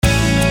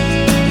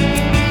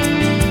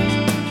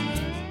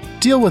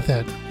Deal with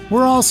it.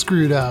 We're all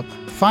screwed up.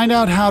 Find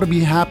out how to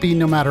be happy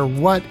no matter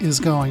what is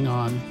going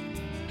on.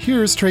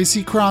 Here's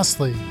Tracy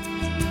Crossley.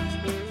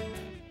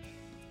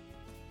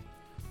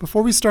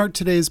 Before we start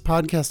today's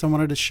podcast, I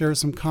wanted to share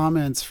some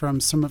comments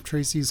from some of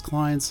Tracy's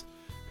clients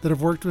that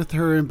have worked with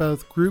her in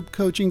both group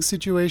coaching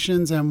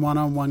situations and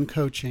one-on-one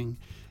coaching.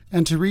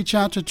 And to reach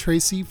out to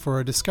Tracy for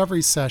a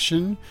discovery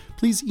session,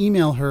 please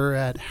email her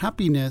at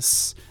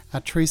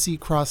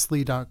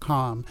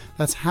happiness@tracycrossley.com.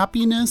 That's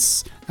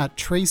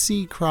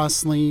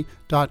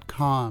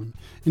happiness@tracycrossley.com.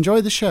 Enjoy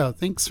the show.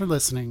 Thanks for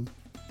listening.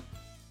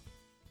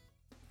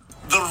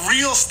 The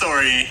real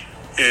story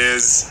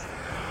is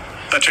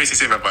that Tracy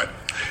saved my butt.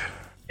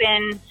 It's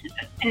been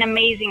an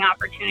amazing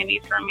opportunity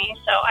for me.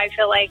 So I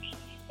feel like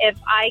if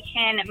I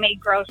can make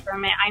growth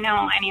from it, I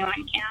know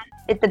anyone can.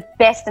 It's the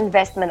best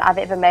investment I've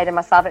ever made in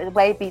myself. It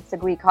way beats a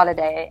Greek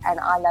holiday, and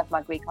I love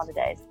my Greek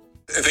holidays.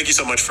 And thank you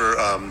so much for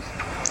all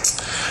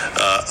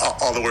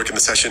the work in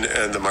the session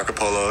and the Marco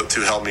Polo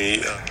to help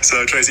me.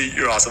 So Tracy,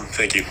 you're awesome.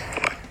 Thank you.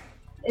 Bye-bye.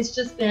 It's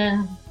just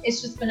been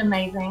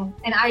amazing.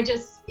 And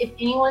if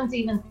anyone's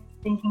even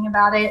thinking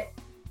about it,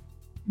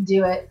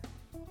 do it.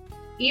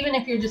 Even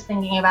if you're just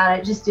thinking about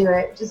it, just do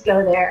it. Just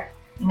go there,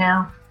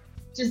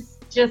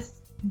 just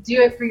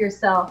do it for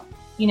yourself,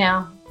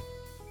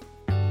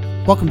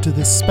 Welcome to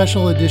this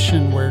special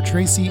edition where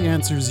Tracy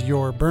answers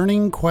your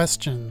burning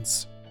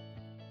questions.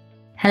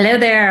 Hello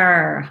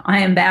there. I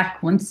am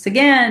back once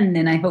again,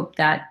 and I hope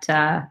that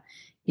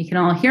you can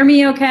all hear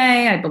me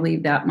okay. I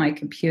believe that my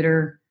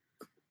computer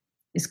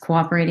is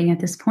cooperating at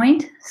this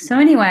point. So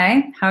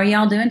anyway, how are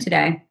y'all doing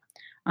today?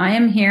 I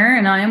am here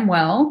and I am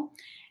well,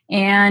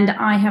 and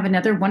I have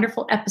another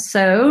wonderful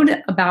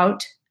episode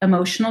about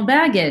emotional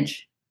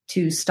baggage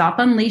to stop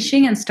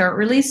unleashing and start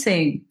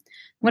releasing.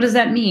 What does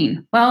that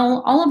mean?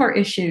 Well, all of our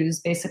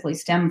issues basically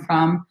stem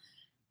from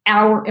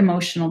our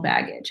emotional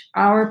baggage,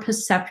 our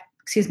perception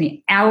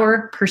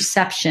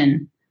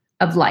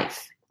of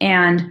life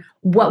and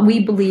what we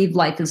believe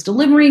life is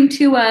delivering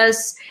to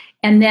us.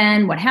 And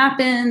then what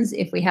happens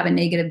if we have a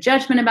negative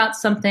judgment about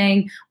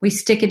something, we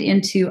stick it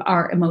into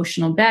our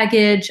emotional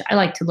baggage. I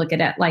like to look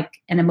at it like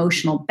an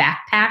emotional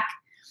backpack.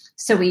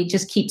 So we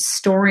just keep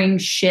storing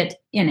shit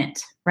in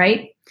it,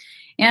 right?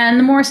 And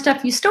the more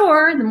stuff you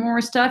store, the more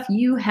stuff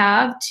you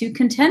have to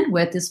contend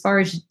with as far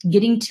as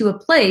getting to a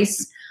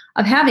place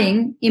of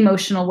having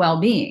emotional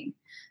well-being.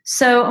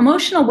 So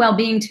emotional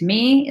well-being to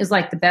me is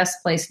like the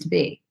best place to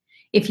be.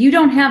 If you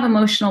don't have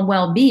emotional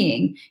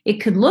well-being,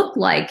 it could look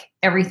like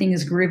everything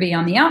is groovy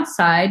on the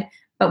outside,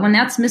 but when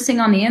that's missing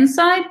on the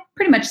inside,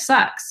 pretty much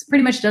sucks.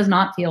 Pretty much does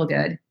not feel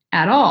good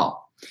at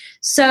all.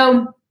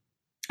 So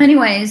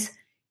anyways,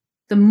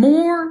 the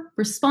more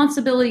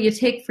responsibility you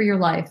take for your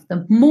life,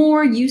 the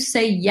more you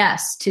say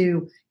yes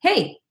to,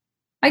 hey,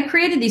 I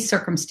created these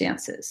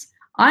circumstances.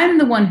 I'm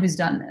the one who's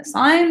done this.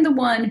 I'm the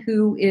one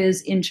who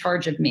is in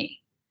charge of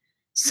me.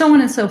 So on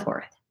and so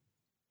forth.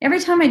 Every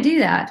time I do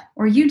that,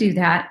 or you do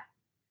that,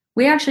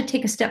 we actually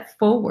take a step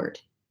forward.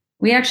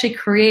 We actually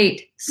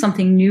create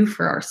something new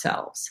for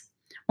ourselves.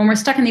 When we're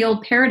stuck in the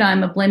old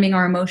paradigm of blaming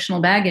our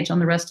emotional baggage on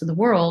the rest of the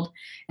world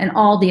and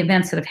all the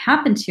events that have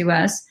happened to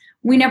us,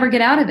 we never get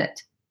out of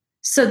it.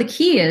 So the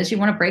key is you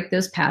want to break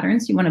those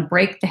patterns. You want to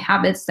break the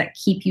habits that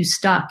keep you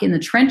stuck in the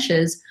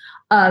trenches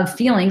of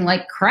feeling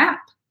like crap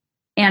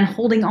and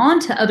holding on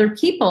to other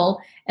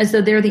people as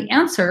though they're the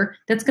answer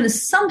that's going to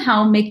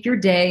somehow make your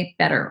day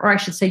better, or I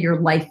should say your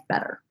life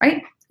better,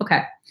 right?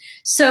 Okay.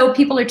 So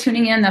people are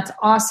tuning in. That's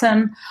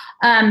awesome.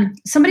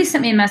 Somebody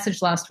sent me a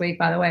message last week,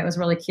 by the way. It was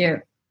really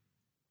cute.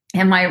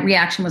 And my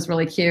reaction was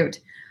really cute.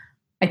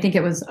 I think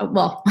it was,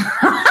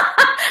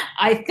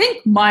 I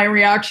think my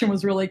reaction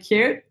was really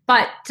cute,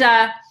 but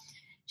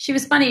she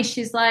was funny.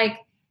 She's like,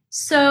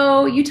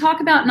 so you talk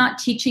about not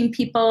teaching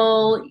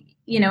people,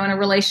 in a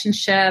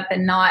relationship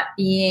and not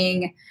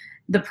being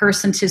the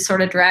person to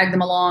sort of drag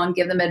them along,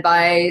 give them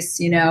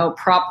advice,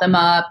 prop them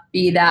up,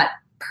 be that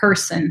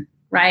person,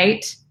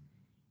 right?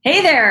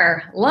 Hey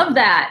there. Love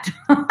that.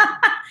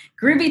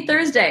 Groovy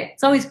Thursday.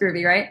 It's always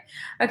groovy, right?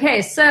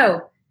 Okay.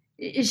 So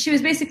she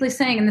was basically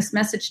saying in this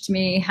message to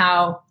me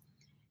how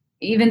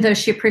even though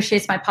she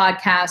appreciates my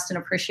podcast and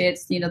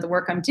appreciates, the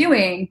work I'm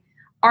doing,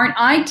 aren't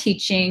I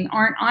teaching?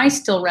 Aren't I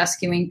still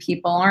rescuing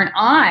people? Aren't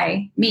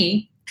I,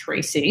 me,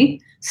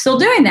 Tracy, still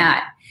doing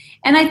that?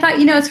 And I thought,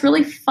 it's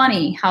really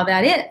funny how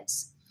that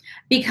is,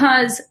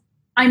 because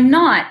I'm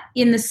not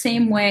in the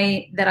same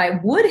way that I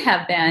would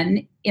have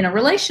been in a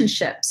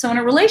relationship. So in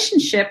a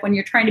relationship, when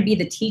you're trying to be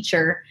the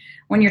teacher,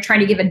 when you're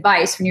trying to give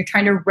advice, when you're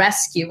trying to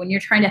rescue, when you're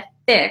trying to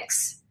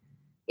fix,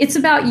 it's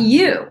about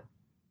you.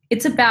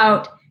 It's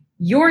about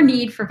your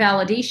need for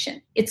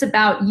validation. It's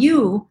about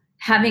you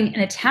having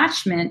an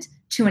attachment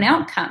to an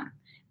outcome.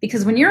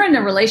 Because when you're in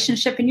a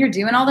relationship and you're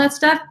doing all that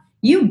stuff,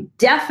 you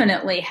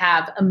definitely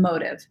have a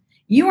motive.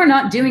 You are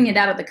not doing it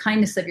out of the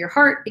kindness of your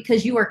heart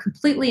because you are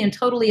completely and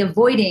totally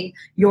avoiding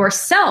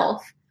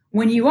yourself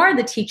when you are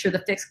the teacher, the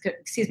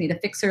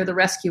fixer, the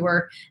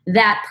rescuer,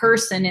 that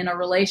person in a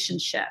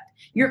relationship.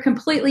 You're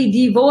completely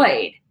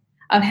devoid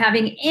of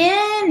having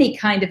any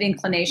kind of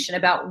inclination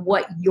about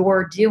what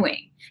you're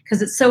doing,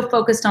 because it's so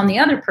focused on the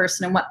other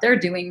person and what they're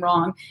doing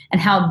wrong and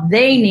how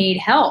they need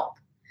help.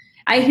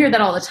 I hear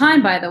that all the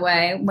time, by the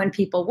way, when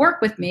people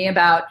work with me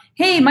about,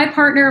 hey, my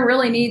partner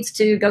really needs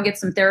to go get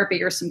some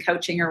therapy or some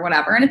coaching or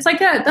whatever. And it's like,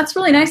 that's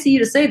really nice of you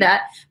to say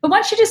that, but why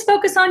don't you just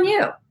focus on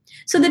you?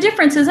 So the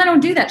difference is I don't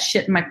do that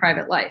shit in my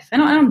private life. I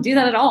don't do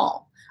that at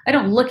all. I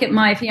don't look at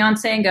my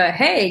fiance and go,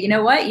 hey, you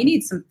know what? You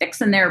need some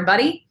fixing there,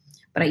 buddy.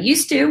 But I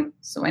used to,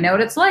 so I know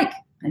what it's like.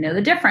 I know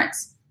the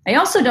difference. I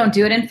also don't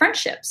do it in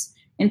friendships.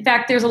 In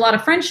fact, there's a lot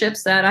of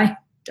friendships that I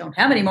don't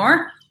have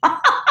anymore.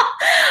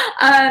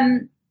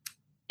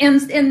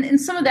 And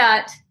some of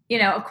that,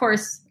 of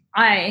course,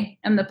 I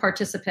am the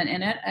participant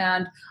in it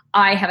and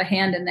I have a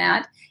hand in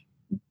that.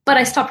 But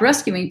I stopped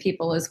rescuing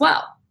people as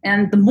well.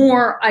 And the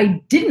more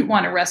I didn't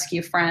want to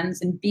rescue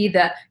friends and be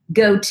the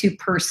go-to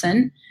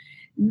person,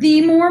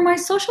 the more my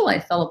social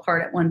life fell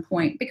apart at one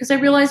point, because I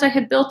realized I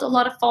had built a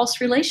lot of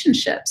false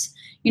relationships,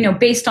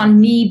 based on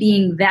me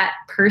being that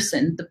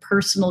person, the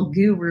personal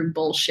guru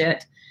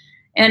bullshit.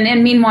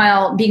 And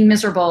meanwhile, being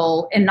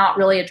miserable and not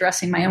really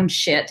addressing my own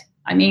shit.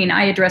 I mean,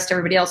 I addressed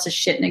everybody else's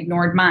shit and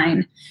ignored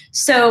mine.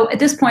 So at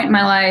this point in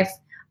my life,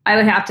 I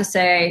would have to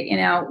say,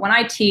 when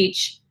I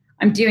teach,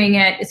 I'm doing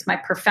it. It's my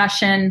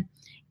profession.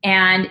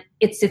 And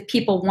it's if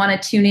people want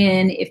to tune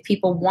in, if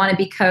people want to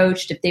be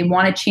coached, if they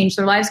want to change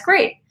their lives,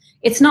 great.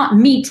 It's not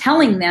me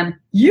telling them,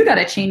 you got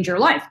to change your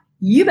life.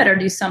 You better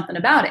do something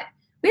about it.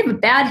 We have a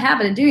bad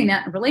habit of doing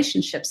that in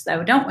relationships,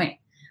 though, don't we?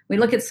 We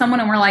look at someone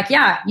and we're like,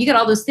 yeah, you got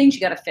all those things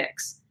you got to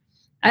fix.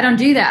 I don't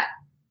do that.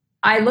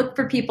 I look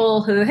for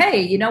people who,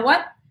 hey, you know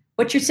what?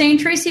 What you're saying,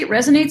 Tracy, it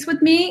resonates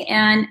with me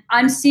and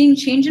I'm seeing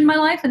change in my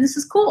life and this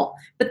is cool.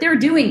 But they're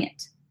doing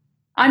it.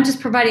 I'm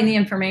just providing the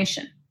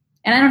information.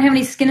 And I don't have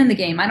any skin in the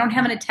game. I don't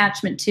have an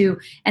attachment to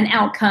an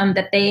outcome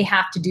that they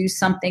have to do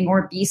something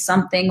or be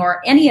something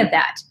or any of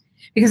that.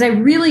 Because I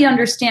really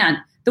understand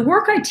the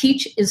work I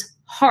teach is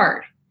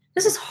hard.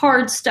 This is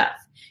hard stuff.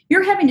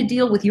 You're having to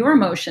deal with your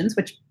emotions,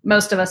 which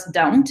most of us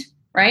don't,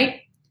 right?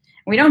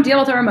 We don't deal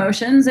with our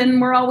emotions and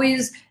we're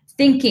always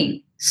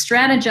thinking,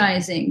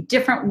 strategizing,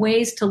 different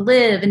ways to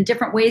live and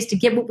different ways to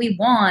get what we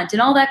want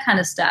and all that kind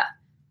of stuff.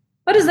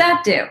 What does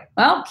that do?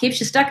 Well, it keeps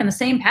you stuck in the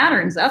same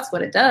patterns. That's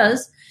what it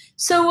does.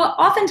 So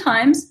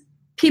oftentimes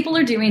people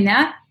are doing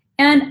that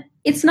and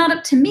it's not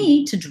up to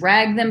me to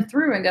drag them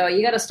through and go,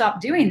 you got to stop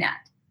doing that.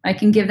 I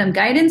can give them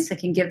guidance, I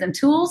can give them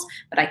tools,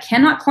 but I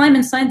cannot climb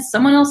inside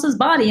someone else's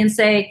body and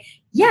say,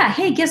 yeah,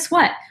 hey, guess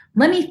what?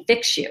 Let me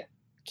fix you.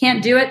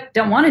 Can't do it,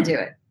 don't want to do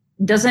it.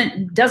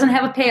 Doesn't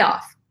have a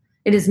payoff.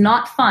 It is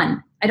not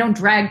fun. I don't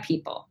drag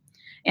people.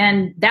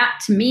 And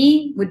that to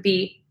me would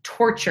be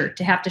torture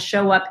to have to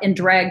show up and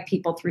drag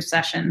people through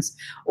sessions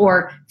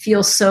or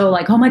feel so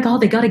like, oh my God,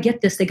 they got to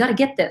get this. They got to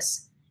get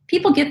this.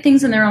 People get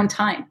things in their own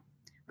time.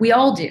 We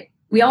all do.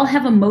 We all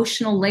have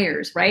emotional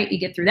layers, right? You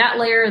get through that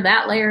layer,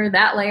 that layer,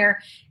 that layer,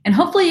 and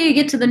hopefully you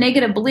get to the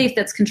negative belief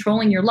that's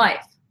controlling your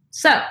life.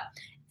 So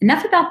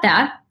enough about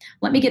that.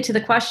 Let me get to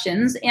the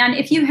questions. And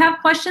if you have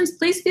questions,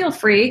 please feel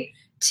free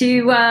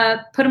to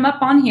put them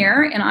up on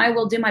here and I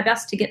will do my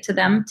best to get to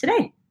them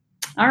today.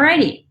 All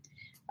righty.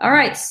 All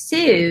right. So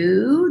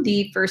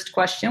the first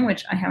question,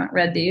 which I haven't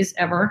read these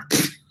ever.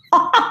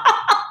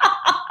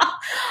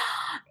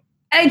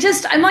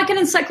 I'm like an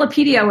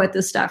encyclopedia with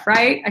this stuff,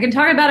 right? I can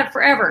talk about it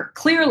forever,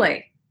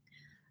 clearly.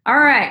 All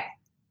right.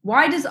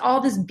 Why does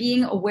all this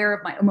being aware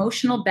of my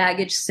emotional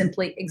baggage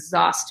simply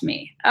exhaust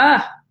me?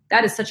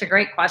 That is such a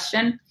great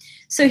question.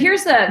 So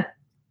here's the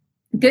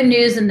good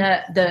news and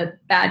the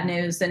bad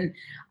news. And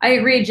I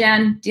agree,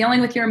 Jen,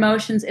 dealing with your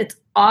emotions, it's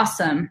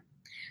awesome.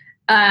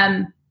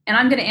 And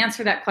I'm going to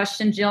answer that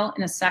question, Jill,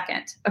 in a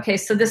second. Okay,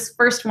 so this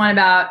first one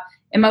about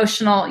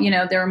emotional,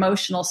 their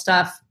emotional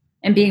stuff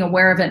and being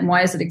aware of it and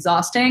why is it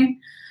exhausting?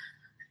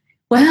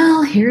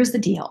 Well, here's the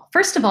deal.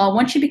 First of all,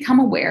 once you become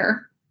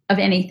aware of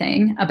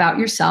anything about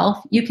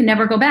yourself, you can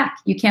never go back.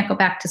 You can't go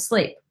back to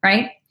sleep,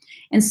 right?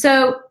 And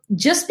so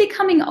just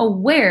becoming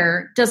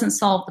aware doesn't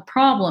solve the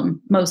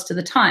problem most of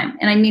the time.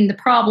 And I mean the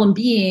problem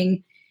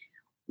being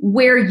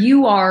where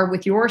you are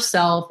with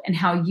yourself and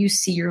how you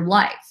see your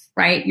life,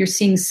 right? You're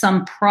seeing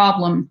some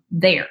problem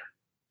there.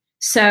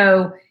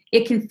 So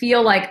it can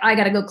feel like I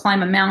got to go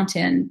climb a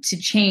mountain to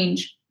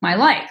change my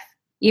life.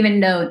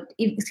 Even though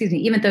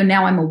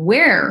now I'm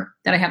aware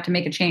that I have to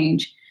make a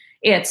change,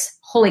 it's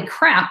holy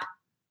crap,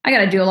 I got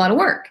to do a lot of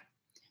work.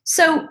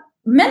 So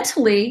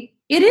mentally,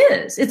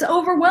 it's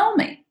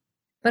overwhelming,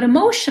 but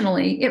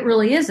emotionally, it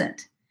really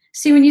isn't.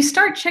 See, when you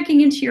start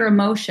checking into your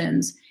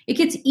emotions, it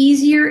gets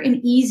easier and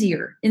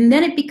easier, and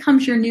then it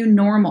becomes your new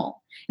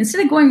normal.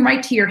 Instead of going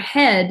right to your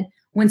head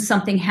when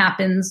something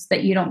happens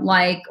that you don't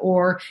like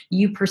or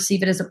you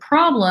perceive it as a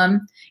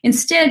problem,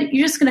 instead,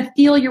 you're just going to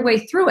feel your way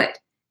through it.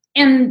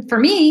 And for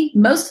me,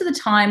 most of the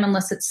time,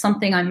 unless it's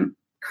something I'm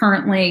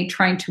currently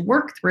trying to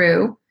work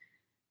through,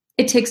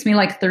 it takes me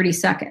like 30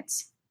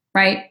 seconds,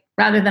 right?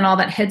 Rather than all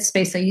that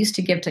headspace I used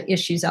to give to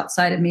issues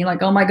outside of me,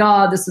 like, oh my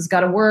God, this has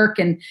got to work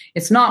and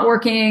it's not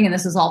working and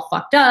this is all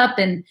fucked up.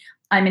 And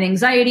I'm in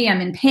anxiety,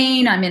 I'm in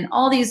pain, I'm in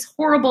all these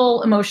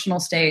horrible emotional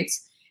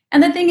states.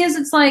 And the thing is,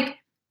 it's like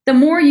the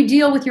more you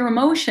deal with your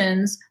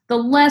emotions, the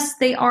less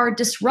they are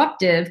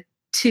disruptive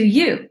to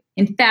you.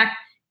 In fact,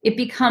 it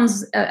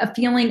becomes a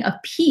feeling of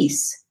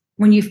peace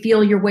when you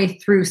feel your way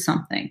through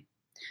something.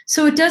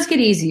 So it does get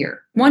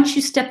easier once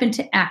you step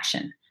into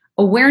action.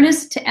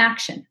 Awareness to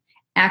action.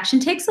 Action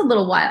takes a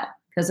little while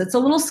because it's a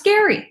little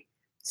scary.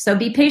 So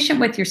be patient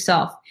with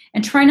yourself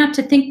and try not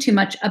to think too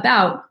much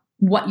about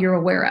what you're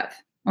aware of.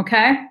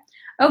 Okay?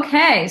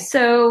 Okay,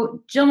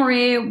 so Jill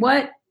Marie,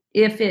 what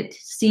if it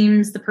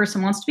seems the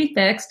person wants to be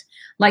fixed?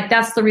 Like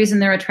that's the reason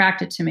they're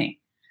attracted to me.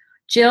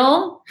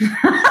 Jill,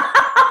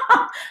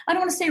 I don't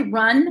want to say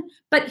run,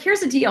 but here's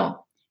the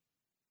deal.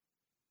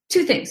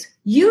 Two things.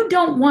 You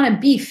don't want to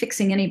be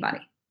fixing anybody.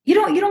 You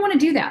don't want to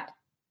do that.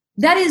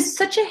 That is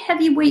such a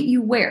heavy weight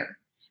you wear,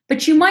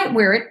 but you might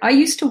wear it. I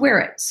used to wear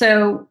it.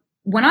 So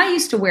when I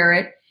used to wear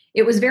it,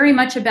 it was very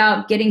much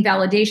about getting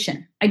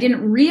validation. I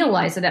didn't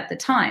realize it at the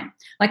time.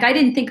 Like I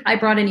didn't think I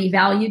brought any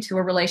value to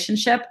a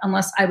relationship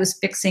unless I was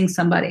fixing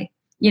somebody,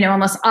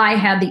 unless I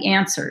had the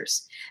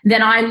answers.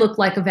 Then I looked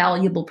like a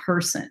valuable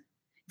person.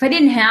 If I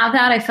didn't have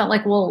that, I felt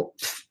like, well,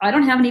 I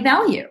don't have any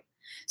value.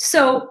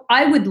 So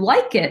I would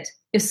like it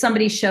if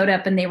somebody showed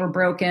up and they were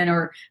broken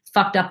or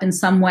fucked up in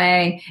some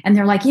way. And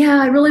they're like,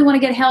 yeah, I really want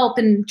to get help.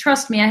 And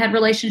trust me, I had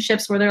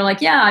relationships where they're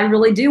like, yeah, I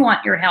really do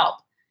want your help.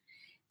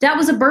 That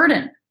was a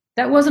burden.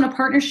 That wasn't a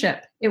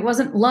partnership. It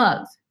wasn't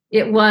love.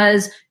 It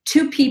was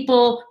two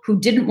people who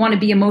didn't want to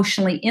be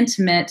emotionally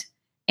intimate.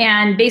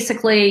 And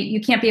basically, you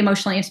can't be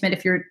emotionally intimate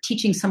if you're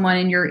teaching someone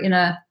and you're in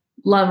a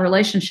love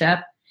relationship.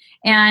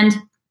 And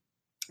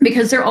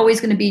because they're always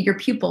going to be your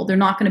pupil, they're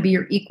not going to be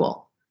your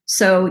equal.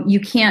 So you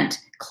can't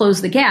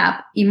close the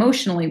gap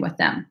emotionally with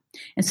them.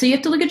 And so you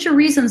have to look at your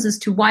reasons as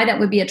to why that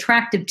would be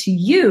attractive to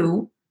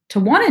you to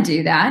want to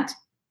do that.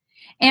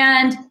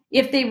 And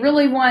if they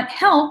really want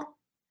help,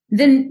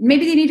 then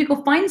maybe they need to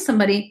go find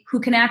somebody who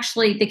can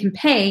they can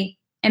pay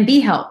and be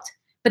helped.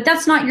 But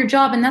that's not your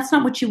job, and that's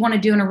not what you want to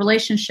do in a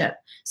relationship.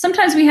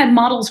 Sometimes we had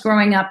models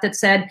growing up that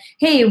said,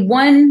 hey,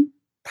 one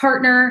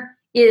partner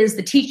is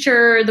the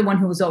teacher, the one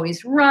who was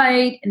always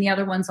right, and the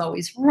other one's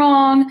always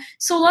wrong.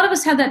 So a lot of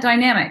us had that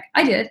dynamic.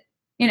 I did.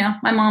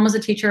 My mom was a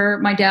teacher.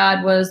 My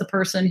dad was the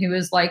person who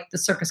was like the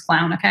circus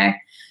clown, okay?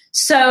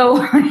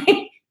 So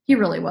he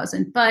really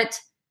wasn't. But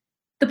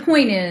the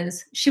point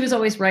is, she was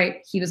always right.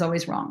 He was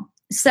always wrong.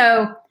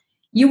 So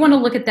you want to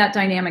look at that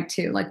dynamic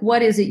too. Like,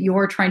 what is it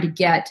you're trying to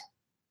get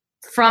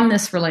from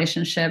this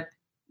relationship?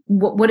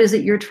 What is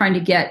it you're trying to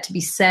get to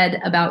be said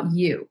about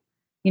you?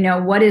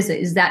 What is it?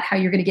 Is that how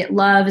you're going to get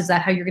love? Is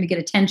that how you're going to get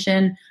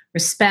attention,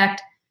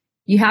 respect?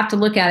 You have to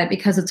look at it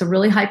because it's a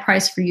really high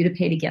price for you to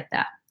pay to get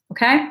that.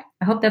 Okay?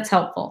 I hope that's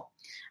helpful.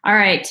 All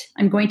right.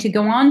 I'm going to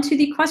go on to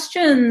the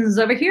questions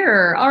over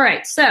here. All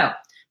right. So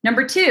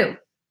number 2,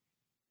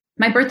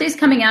 my birthday's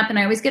coming up and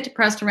I always get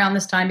depressed around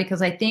this time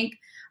because I think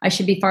I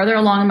should be farther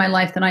along in my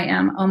life than I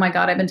am. Oh my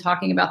God, I've been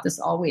talking about this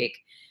all week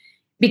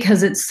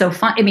because it's so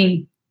fun. I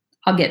mean,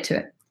 I'll get to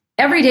it.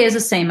 Every day is the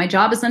same. My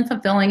job is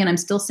unfulfilling and I'm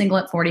still single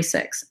at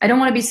 46. I don't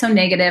want to be so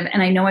negative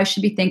and I know I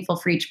should be thankful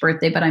for each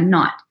birthday, but I'm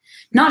not.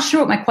 Not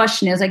sure what my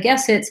question is. I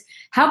guess it's,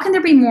 how can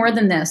there be more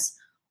than this?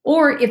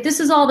 Or if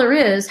this is all there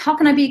is, how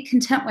can I be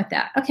content with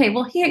that? Okay,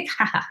 well, here,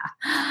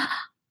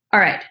 all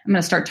right, I'm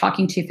going to start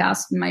talking too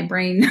fast and my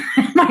brain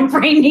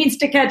needs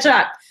to catch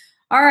up.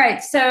 All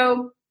right,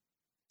 so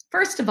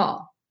first of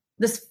all,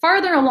 this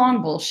farther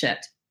along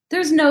bullshit,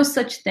 there's no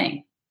such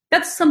thing.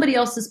 That's somebody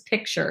else's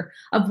picture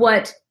of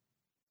what,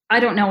 I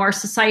don't know, our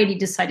society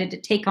decided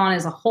to take on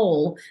as a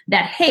whole,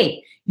 that,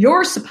 hey,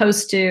 you're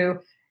supposed to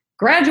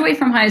graduate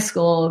from high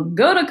school,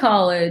 go to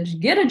college,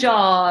 get a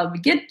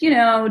job, get,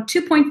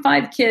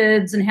 2.5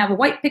 kids and have a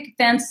white picket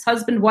fence,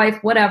 husband, wife,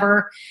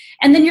 whatever.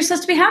 And then you're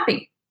supposed to be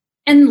happy.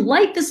 And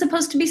life is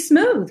supposed to be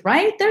smooth,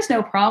 right? There's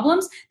no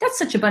problems. That's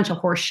such a bunch of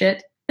horse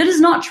shit. That is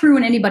not true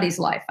in anybody's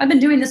life. I've been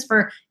doing this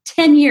for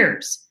 10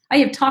 years. I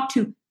have talked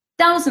to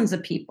thousands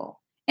of people.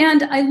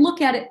 And I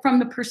look at it from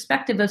the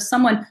perspective of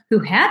someone who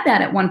had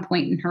that at one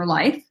point in her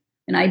life.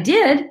 And I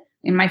did.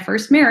 In my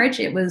first marriage,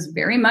 it was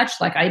very much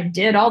like I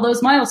did all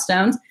those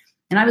milestones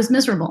and I was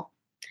miserable.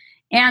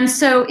 And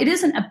so it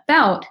isn't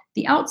about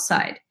the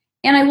outside.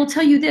 And I will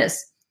tell you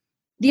this,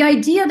 the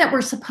idea that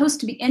we're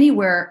supposed to be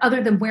anywhere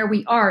other than where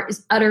we are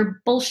is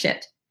utter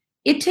bullshit.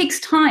 It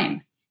takes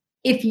time.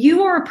 If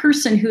you are a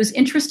person who is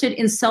interested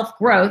in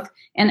self-growth,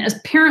 and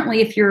apparently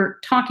if you're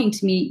talking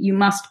to me, you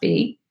must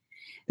be,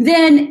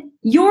 then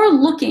you're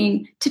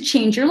looking to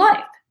change your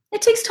life.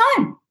 It takes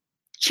time.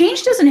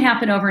 Change doesn't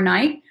happen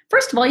overnight.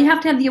 First of all, you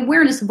have to have the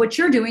awareness of what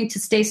you're doing to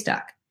stay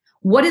stuck.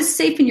 What is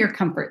safe in your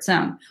comfort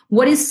zone?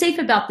 What is safe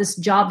about this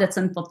job that's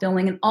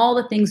unfulfilling and all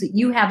the things that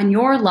you have in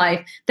your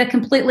life that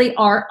completely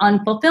are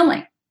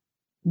unfulfilling?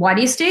 Why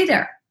do you stay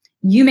there?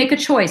 You make a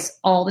choice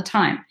all the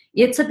time.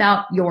 It's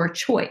about your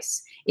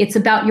choice. It's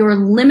about your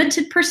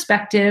limited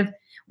perspective,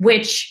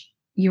 which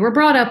you were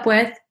brought up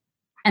with,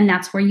 and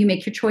that's where you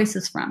make your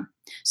choices from.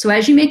 So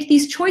as you make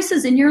these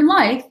choices in your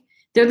life,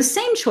 they're the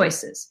same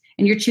choices.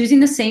 and you're choosing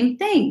the same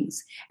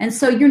things. And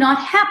so you're not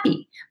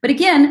happy. But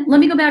again, let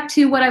me go back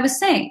to what I was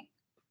saying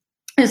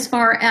as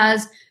far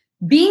as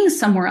being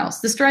somewhere else.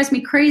 This drives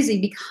me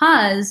crazy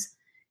because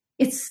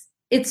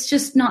it's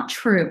just not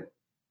true.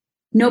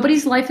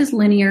 Nobody's life is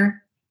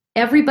linear.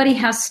 Everybody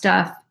has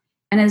stuff.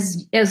 And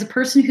as a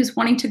person who's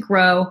wanting to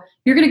grow,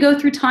 you're going to go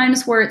through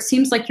times where it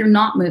seems like you're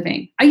not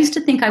moving. I used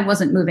to think I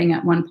wasn't moving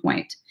at one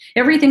point.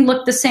 Everything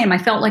looked the same. I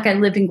felt like I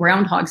lived in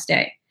Groundhog's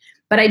Day.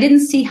 But I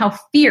didn't see how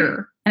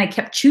fear, and I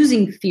kept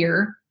choosing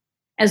fear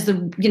as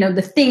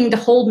the thing to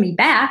hold me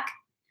back.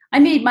 I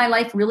made my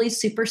life really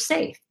super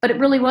safe, but it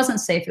really wasn't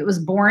safe. It was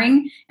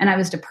boring, and I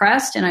was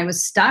depressed, and I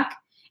was stuck.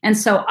 And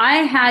so I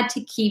had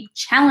to keep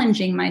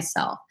challenging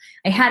myself.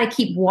 I had to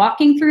keep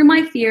walking through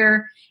my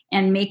fear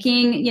and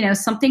making,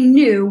 something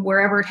new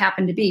wherever it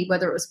happened to be,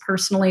 whether it was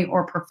personally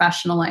or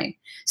professionally.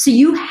 So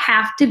you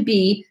have to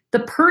be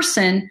the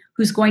person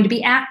who's going to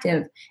be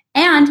active.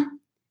 And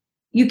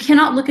you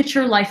cannot look at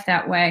your life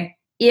that way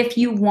if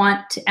you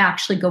want to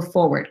actually go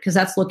forward, because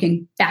that's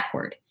looking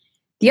backward.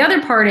 The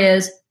other part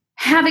is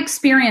have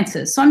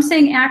experiences. So I'm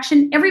saying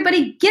action.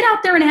 Everybody get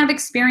out there and have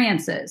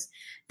experiences.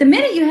 The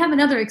minute you have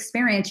another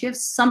experience, you have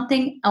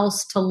something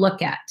else to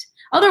look at.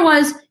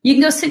 Otherwise, you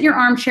can go sit in your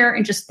armchair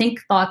and just think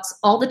thoughts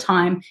all the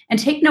time and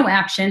take no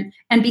action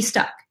and be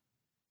stuck.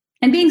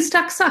 And being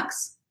stuck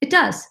sucks. It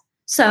does.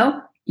 So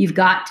you've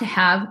got to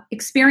have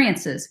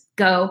experiences.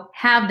 Go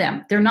have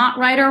them. They're not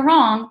right or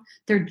wrong.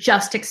 They're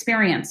just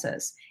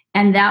experiences.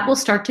 And that will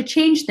start to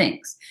change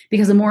things,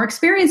 because the more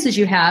experiences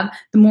you have,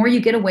 the more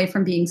you get away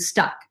from being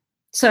stuck.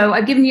 So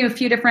I've given you a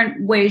few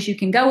different ways you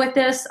can go with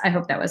this. I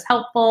hope that was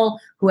helpful.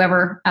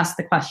 Whoever asked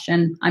the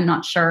question, I'm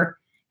not sure.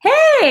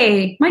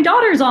 Hey, my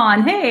daughter's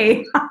on.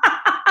 Hey.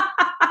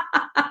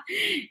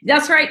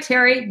 That's right,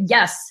 Terry.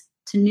 Yes,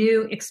 to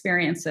new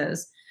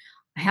experiences.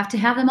 I have to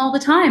have them all the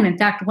time. In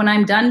fact, when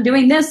I'm done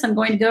doing this, I'm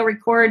going to go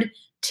record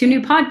 2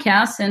 new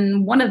podcasts,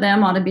 and one of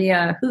them ought to be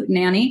a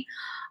hootenanny,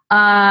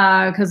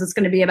 because it's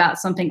going to be about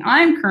something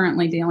I'm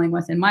currently dealing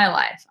with in my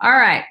life. All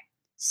right.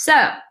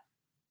 So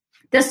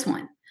this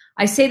one,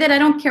 I say that I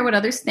don't care what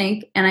others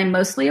think, and I'm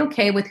mostly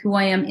okay with who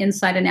I am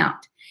inside and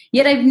out.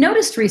 Yet I've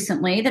noticed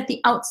recently that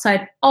the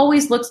outside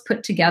always looks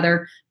put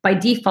together by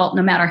default,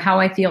 no matter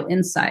how I feel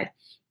inside.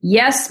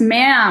 Yes,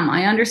 ma'am,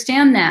 I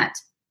understand that.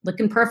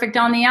 Looking perfect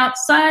on the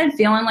outside,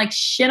 feeling like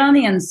shit on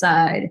the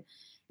inside.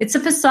 It's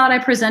a facade I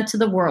present to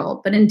the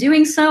world, but in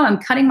doing so, I'm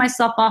cutting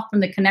myself off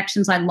from the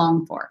connections I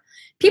long for.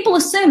 People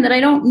assume that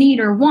I don't need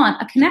or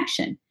want a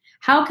connection.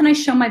 How can I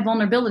show my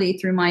vulnerability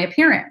through my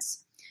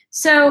appearance?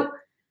 So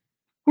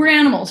we're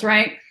animals,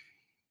 right?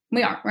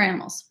 We're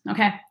animals,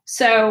 okay?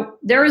 So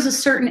there is a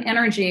certain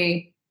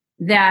energy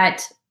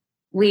that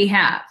we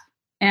have,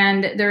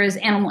 and there is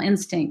animal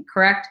instinct,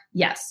 correct?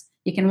 Yes.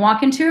 You can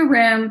walk into a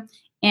room,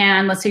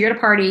 and let's say you're at a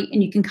party,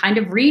 and you can kind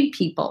of read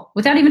people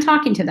without even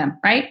talking to them,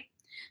 right?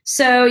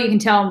 So you can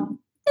tell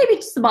maybe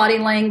just the body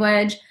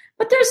language,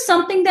 but there's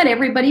something that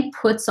everybody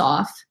puts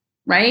off,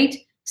 right?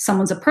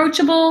 Someone's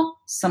approachable,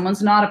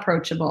 someone's not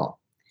approachable.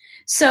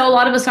 So a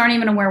lot of us aren't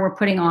even aware we're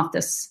putting off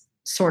this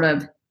sort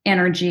of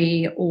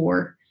energy,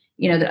 or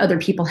that other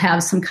people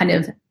have some kind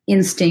of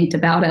instinct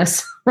about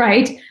us,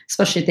 right?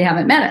 Especially if they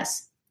haven't met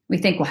us. We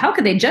think, well, how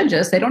could they judge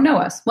us? They don't know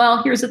us.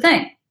 Well, here's the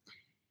thing.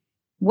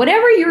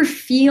 Whatever you're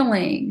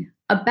feeling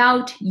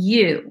about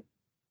you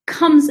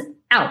comes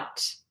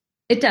out.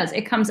 It does.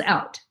 It comes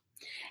out.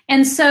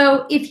 And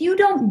so if you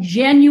don't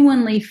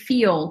genuinely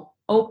feel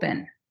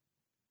open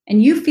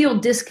and you feel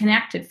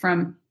disconnected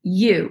from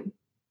you,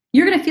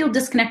 you're going to feel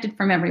disconnected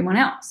from everyone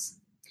else.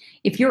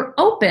 If you're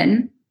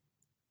open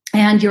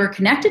and you're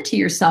connected to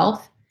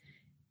yourself,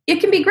 it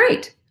can be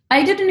great.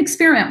 I did an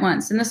experiment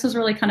once, and this was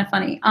really kind of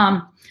funny.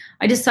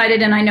 I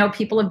decided, and I know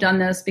people have done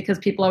this because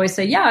people always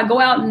say, yeah, go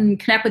out and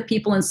connect with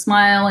people and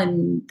smile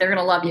and they're going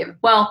to love you.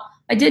 Well,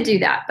 I did do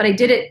that, but I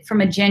did it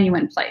from a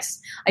genuine place.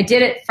 I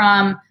did it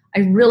from, I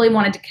really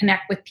wanted to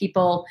connect with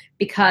people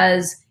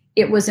because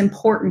it was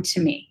important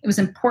to me. It was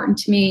important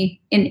to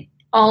me in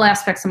all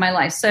aspects of my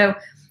life. So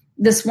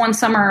this one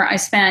summer I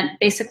spent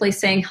basically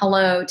saying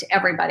hello to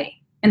everybody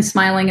and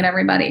smiling at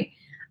everybody.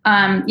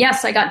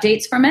 Yes, I got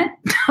dates from it.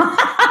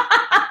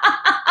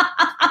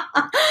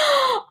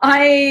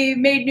 I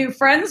made new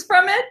friends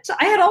from it.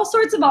 I had all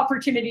sorts of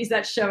opportunities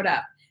that showed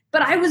up,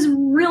 but I was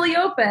really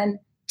open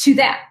to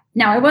that.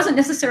 Now, I wasn't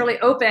necessarily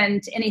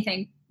open to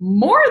anything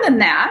more than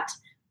that,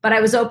 but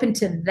I was open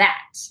to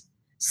that.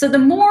 So the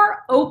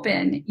more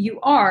open you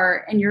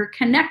are and you're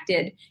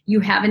connected,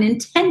 you have an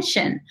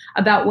intention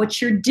about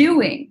what you're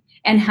doing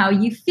and how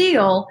you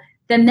feel,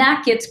 then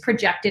that gets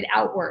projected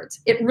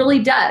outwards. It really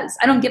does.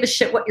 I don't give a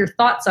shit what your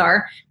thoughts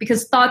are,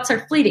 because thoughts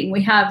are fleeting.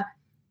 We have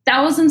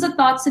thousands of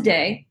thoughts a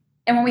day.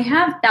 And when we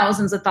have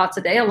thousands of thoughts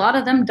a day, a lot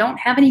of them don't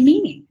have any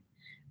meaning,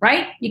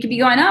 right? You could be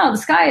going, oh, the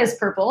sky is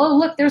purple. Oh,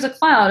 look, there's a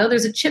cloud. Oh,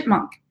 there's a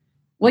chipmunk.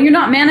 Well, you're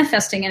not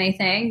manifesting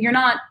anything. You're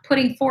not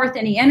putting forth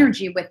any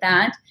energy with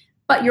that.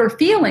 But your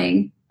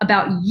feeling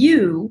about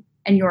you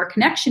and your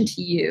connection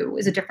to you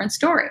is a different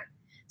story.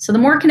 So the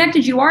more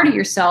connected you are to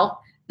yourself,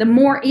 the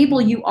more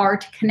able you are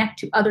to connect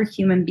to other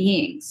human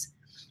beings.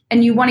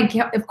 And you want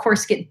to, of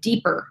course, get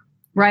deeper,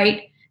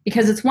 right?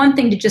 Because it's one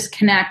thing to just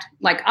connect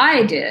like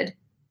I did.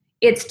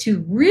 It's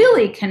to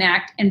really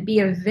connect and be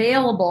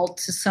available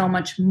to so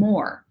much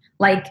more.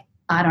 Like,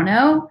 I don't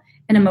know,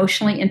 an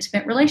emotionally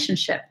intimate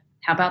relationship.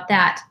 How about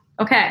that?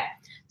 Okay,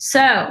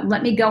 so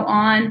let me go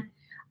on.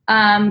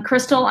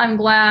 Crystal, I'm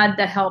glad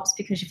that helps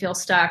because you feel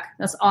stuck.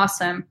 That's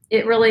awesome.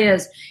 It really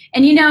is.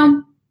 And you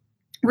know,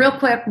 real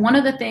quick, one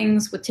of the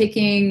things with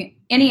taking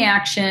any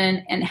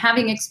action and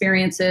having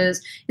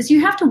experiences is you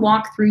have to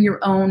walk through your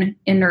own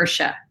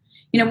inertia.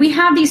 You know, we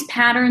have these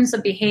patterns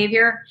of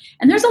behavior,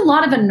 and there's a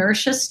lot of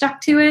inertia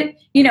stuck to it,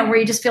 you know, where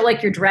you just feel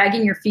like you're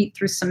dragging your feet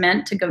through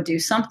cement to go do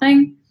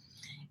something.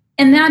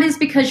 And that is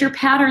because your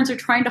patterns are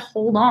trying to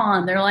hold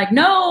on. They're like,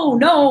 no,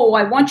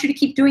 I want you to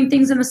keep doing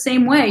things in the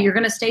same way. You're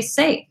going to stay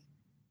safe.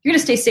 You're going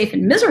to stay safe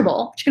and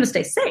miserable, but you're going to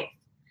stay safe.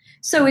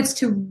 So it's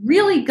to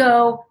really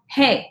go,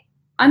 hey,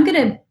 I'm going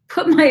to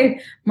put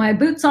my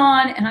boots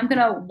on and I'm going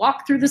to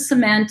walk through the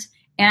cement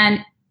and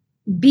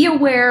be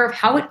aware of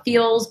how it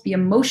feels, be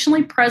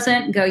emotionally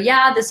present, and go,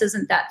 yeah, this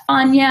isn't that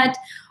fun yet,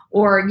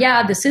 or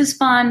yeah, this is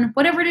fun.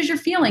 Whatever it is you're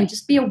feeling,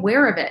 just be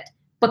aware of it,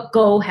 but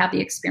go have the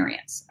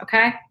experience,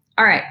 okay?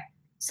 All right,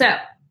 so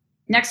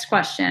next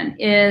question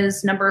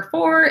is number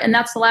 4, and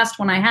that's the last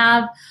one I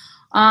have.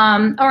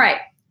 All right,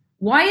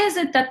 why is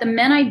it that the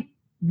men I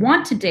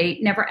want to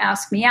date never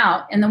ask me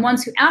out, and the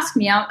ones who ask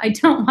me out, I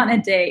don't want to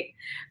date?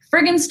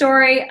 Friggin'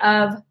 story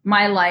of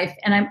my life,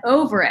 and I'm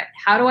over it.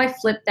 How do I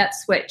flip that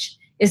switch?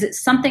 Is it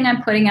something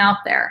I'm putting out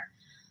there?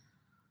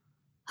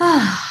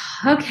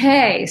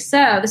 Okay,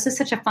 so this is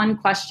such a fun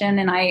question,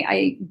 and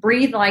I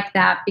breathe like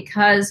that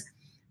because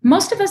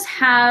most of us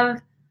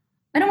have,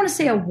 I don't want to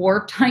say a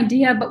warped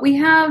idea, but we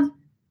have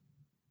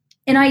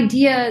an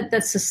idea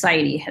that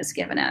society has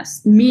given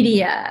us,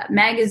 media,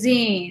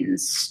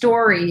 magazines,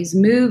 stories,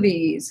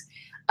 movies,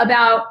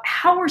 about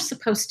how we're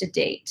supposed to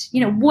date, you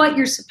know, what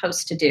you're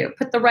supposed to do.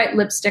 Put the right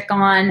lipstick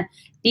on,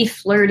 be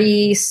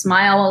flirty,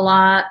 smile a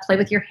lot, play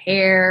with your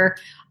hair,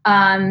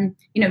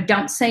 you know,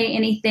 don't say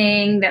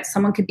anything that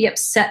someone could be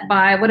upset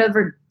by,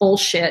 whatever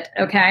bullshit,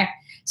 okay?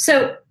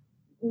 So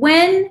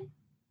when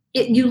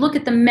you look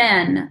at the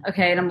men,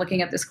 okay, and I'm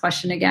looking at this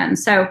question again.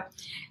 So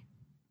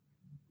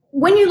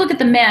when you look at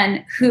the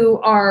men who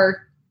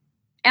are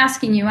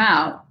asking you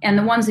out and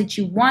the ones that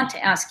you want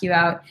to ask you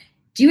out,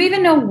 do you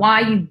even know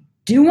why you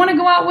do want to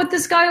go out with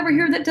this guy over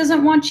here that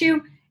doesn't want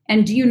you?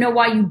 And do you know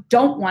why you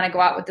don't want to go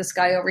out with this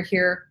guy over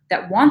here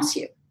that wants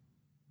you?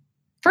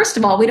 First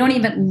of all, we don't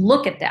even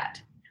look at that.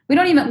 We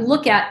don't even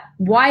look at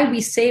why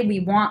we say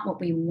we want what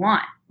we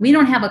want. We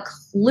don't have a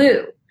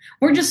clue.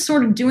 We're just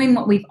sort of doing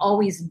what we've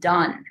always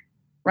done,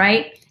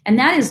 right? And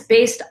that is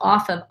based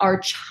off of our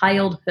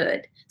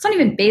childhood. It's not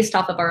even based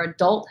off of our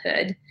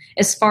adulthood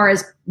as far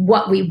as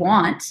what we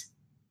want,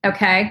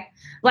 okay?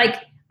 Like,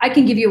 I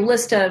can give you a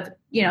list of,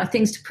 you know,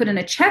 things to put in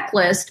a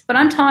checklist, but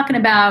I'm talking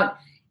about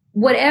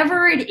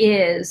whatever it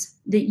is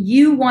that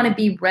you want to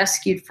be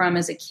rescued from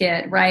as a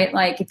kid, right?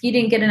 Like if you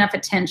didn't get enough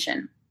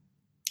attention,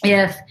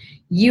 if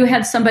you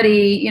had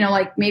somebody, you know,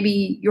 like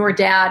maybe your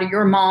dad or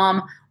your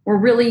mom were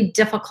really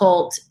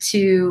difficult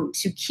to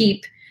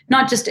keep,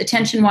 not just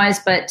attention-wise,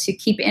 but to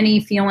keep any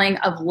feeling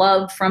of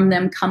love from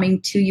them coming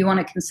to you on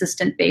a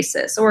consistent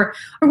basis, or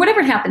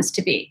whatever it happens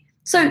to be.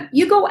 So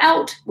you go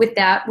out with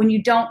that when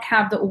you don't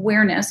have the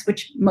awareness,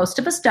 which most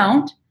of us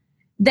don't,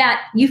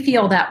 that you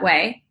feel that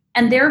way.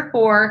 And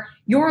therefore,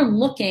 you're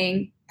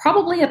looking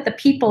probably at the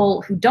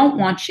people who don't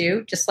want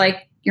you, just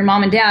like your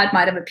mom and dad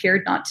might have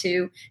appeared not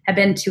to have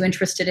been too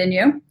interested in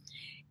you.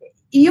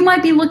 You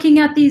might be looking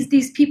at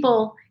these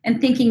people and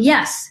thinking,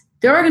 yes,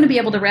 they're going to be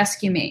able to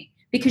rescue me,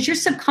 because your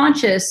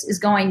subconscious is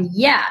going,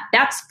 yeah,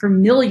 that's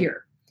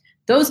familiar.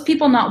 Those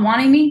people not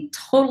wanting me,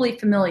 totally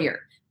familiar.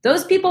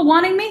 Those people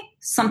wanting me,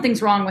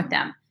 something's wrong with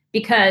them,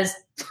 because,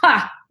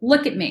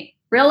 look at me,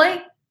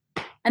 really?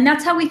 And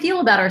that's how we feel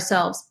about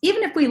ourselves.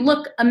 Even if we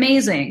look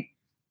amazing,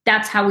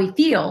 that's how we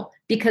feel,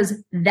 because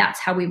that's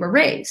how we were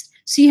raised.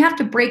 So you have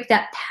to break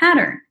that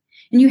pattern,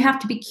 and you have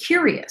to be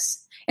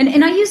curious.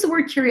 And I use the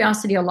word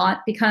curiosity a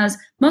lot because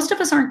most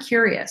of us aren't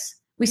curious.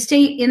 We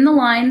stay in the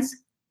lines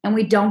and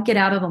we don't get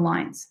out of the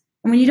lines.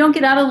 And when you don't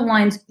get out of the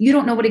lines, you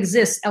don't know what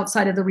exists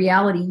outside of the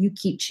reality you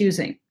keep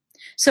choosing.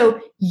 So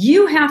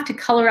you have to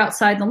color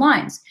outside the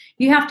lines.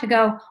 You have to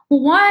go,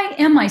 well, why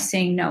am I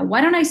saying no?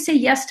 Why don't I say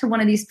yes to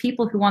one of these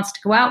people who wants to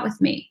go out with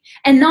me,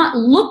 and not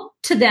look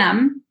to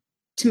them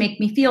to make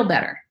me feel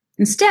better?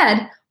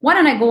 Instead, why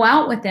don't I go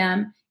out with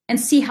them and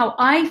see how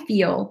I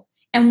feel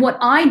and what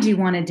I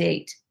do on a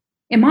date?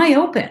 Am I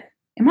open?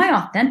 Am I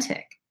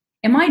authentic?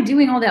 Am I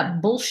doing all that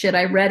bullshit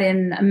I read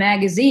in a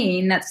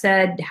magazine that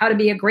said how to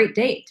be a great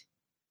date?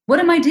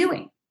 What am I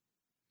doing?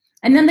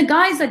 And then the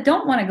guys that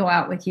don't want to go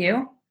out with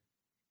you,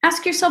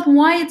 ask yourself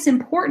why it's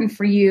important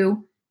for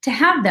you to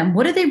have them.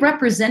 What do they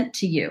represent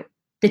to you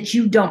that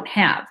you don't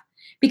have?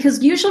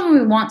 Because usually when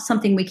we want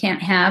something we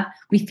can't have,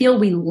 we feel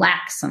we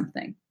lack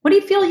something. What do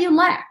you feel you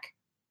lack?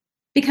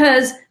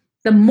 Because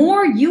the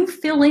more you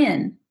fill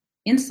in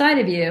inside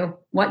of you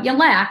what you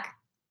lack,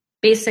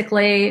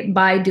 basically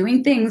by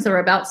doing things that are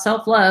about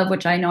self-love,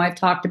 which I know I've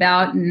talked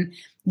about and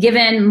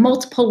given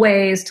multiple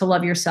ways to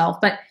love yourself.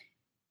 But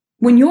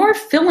when you're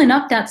filling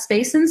up that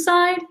space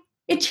inside,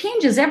 it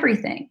changes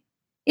everything.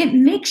 It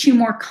makes you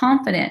more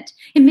confident.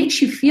 It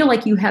makes you feel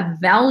like you have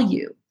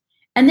value.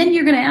 And then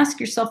you're going to ask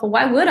yourself, well,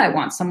 why would I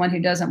want someone who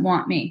doesn't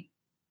want me?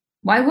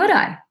 Why would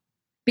I?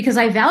 Because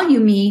I value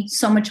me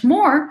so much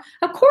more.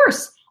 Of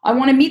course, I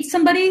want to meet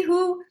somebody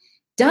who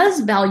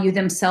does value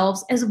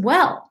themselves as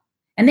well.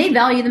 And they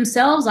value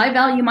themselves, I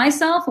value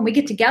myself, and we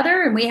get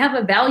together and we have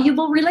a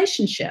valuable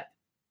relationship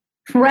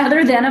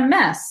rather than a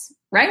mess,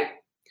 right?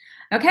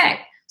 Okay,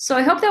 so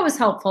I hope that was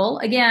helpful.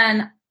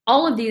 Again,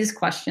 all of these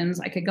questions,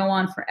 I could go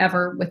on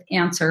forever with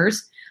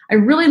answers. I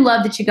really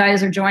love that you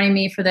guys are joining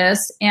me for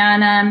this.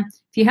 And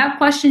if you have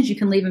questions, you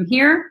can leave them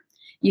here.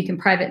 You can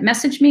private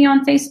message me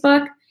on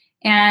Facebook,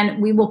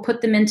 and we will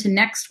put them into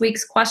next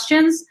week's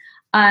questions.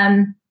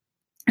 I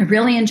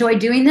really enjoy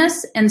doing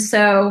this. And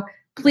so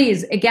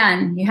please,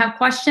 again, you have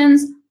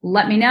questions,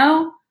 let me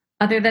know.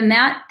 Other than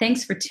that,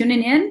 thanks for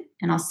tuning in,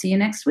 and I'll see you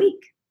next week.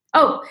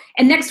 Oh,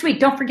 and next week,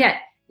 don't forget,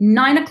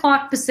 9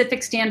 o'clock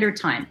Pacific Standard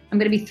Time. I'm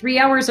going to be 3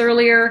 hours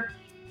earlier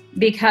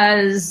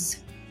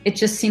because it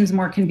just seems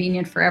more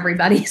convenient for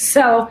everybody.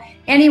 So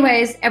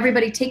anyways,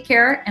 everybody take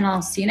care, and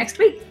I'll see you next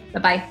week.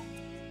 Bye-bye.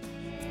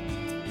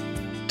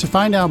 To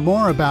find out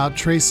more about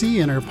Tracy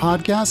and her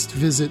podcast,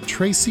 visit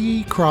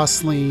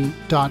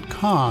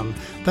tracycrossley.com.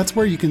 That's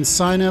where you can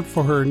sign up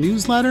for her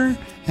newsletter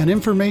and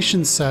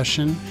information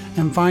session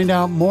and find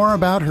out more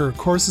about her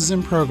courses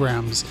and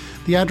programs.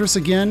 The address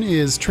again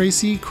is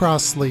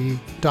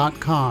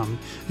tracycrossley.com.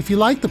 If you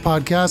like the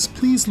podcast,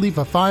 please leave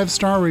a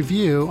 5-star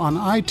review on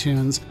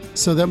iTunes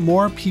so that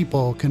more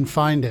people can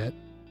find it.